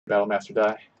Battlemaster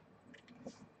die.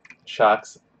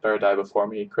 Shocks better die before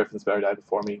me. Griffin's better die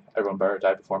before me. Everyone better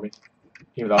die before me.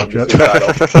 Even though I'm just suicidal.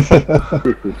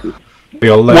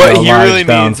 What he really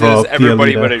means is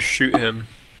everybody better shoot him.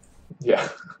 Yeah.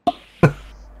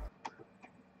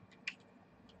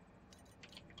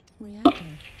 Reactor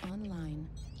online.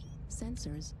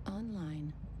 Sensors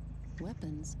online.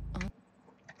 Weapons on.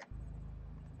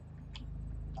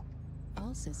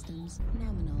 All systems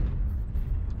nominal.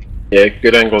 Yeah,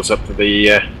 good angles up for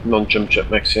the non-jump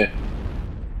jet mechs here.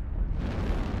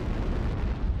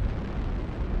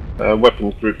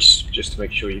 Weapon groups, just to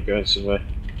make sure you guys are there.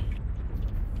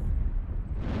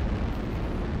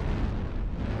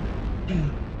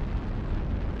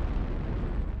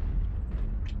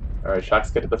 Alright,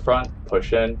 Shocks get to the front,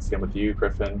 push in, same with you,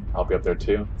 Griffin. I'll be up there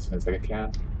too, as soon as I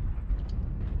can.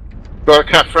 Got a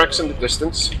catfrax in the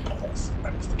distance. Yes, I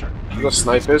missed the turn. You got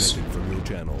snipers.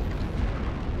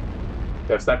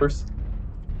 You have snipers?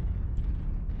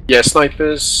 Yeah,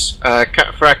 snipers,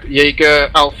 catfract, Jaeger,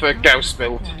 Alpha, Gauss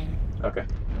build. Okay.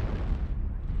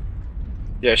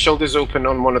 Yeah, shoulders open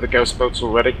on one of the Gauss boats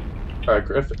already. Alright,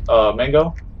 Griffin,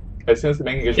 Mango, as soon as the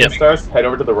Mango Vision starts, head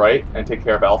over to the right and take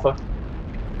care of Alpha.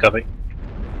 Copy.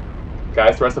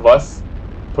 Guys, the rest of us,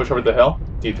 push over the hill.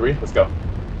 D3, let's go.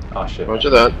 Oh shit. Roger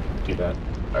that. Do that.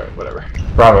 Alright, whatever.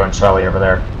 Bravo and Charlie over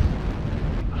there.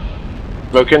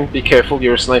 Logan, be careful,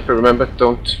 you're a sniper, remember,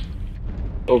 don't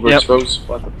overexpose.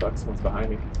 What the fuck? Someone's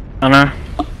behind me. I know.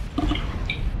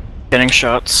 Getting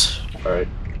shots. Alright.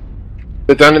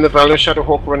 They're down in the valley,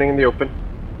 Shadowhawk running in the open.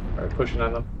 Alright, pushing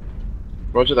on them.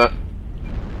 Roger that.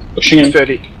 Pushing in.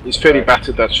 He's fairly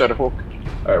battered, that Shadowhawk.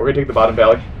 Alright, we're gonna take the bottom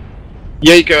valley.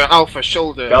 Jaeger, Alpha,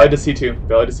 shoulder. Valley to C2.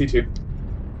 Valley to C2.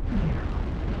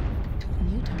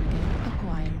 New target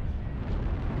acquired.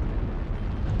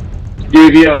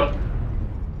 UVO.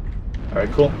 Alright,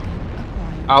 cool.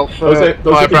 Acquired. Alpha, Those are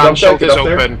the Firebrand, jump set, get shoulders up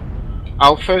there. open.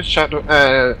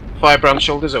 Alpha, Firebrand,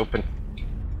 shoulders open.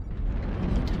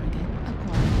 New target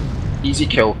acquired. Easy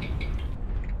kill.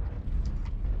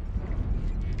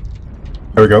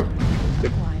 There we go.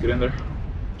 Get in there.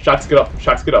 Shots, get up.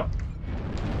 Shots, get up.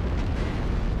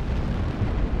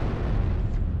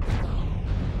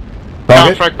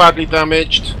 Catfract badly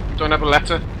damaged. Don't have a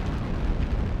letter.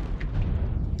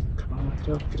 Come on,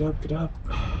 get up, get up, get up.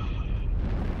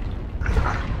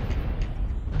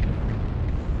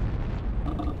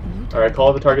 Alright,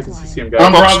 call the targets and CCM guys.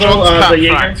 Bravo, the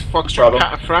Jaeger. Foxtrot, Bravo.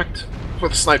 Catfract for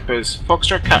the snipers.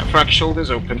 Foxtrot, Catfract,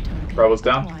 shoulders open. Bravo's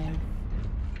down. Acquired.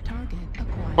 Target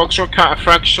acquired. Foxtrot,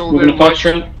 Catfract, shoulder Moving to light.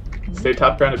 Foxtrot. Stay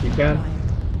top ground if you can. Acquired.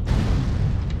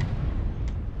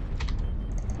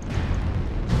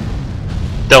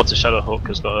 Delta Shadowhawk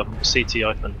has got a CT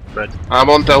open, red. I'm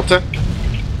on Delta.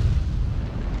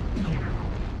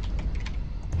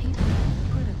 People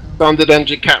critical. Standard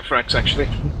engine Catfrax actually.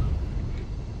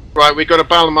 Right, we got a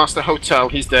Battlemaster Hotel.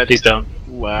 He's dead. He's down.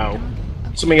 Wow.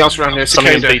 Something else around here.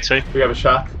 Something in Cicada. B2. We have a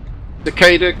shock.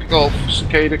 Cicada Golf.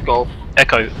 Cicada Golf.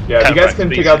 Echo. Yeah, if you guys can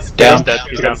Catfract, pick out He's Cicada. dead. He's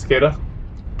Pick down. out Cicada.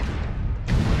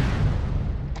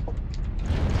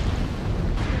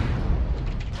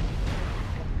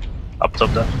 Up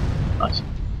top there. Nice.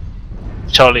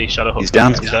 Charlie Shadowhawk. He's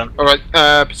down. He's down. Alright,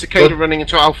 Cicada running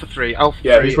into Alpha 3. Alpha 3.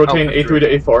 Yeah, he's rotating Alpha A3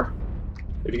 to A4.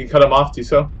 If you can cut him off, do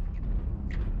so.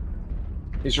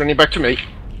 He's running back to me.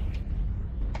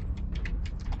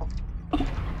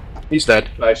 He's dead.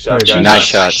 Nice shot, guys. Nice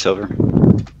shot, Silver.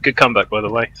 Good comeback, by the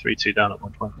way. 3-2 down at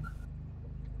one point.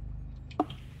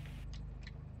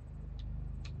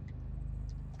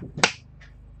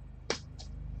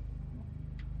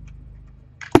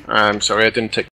 I'm sorry, I didn't take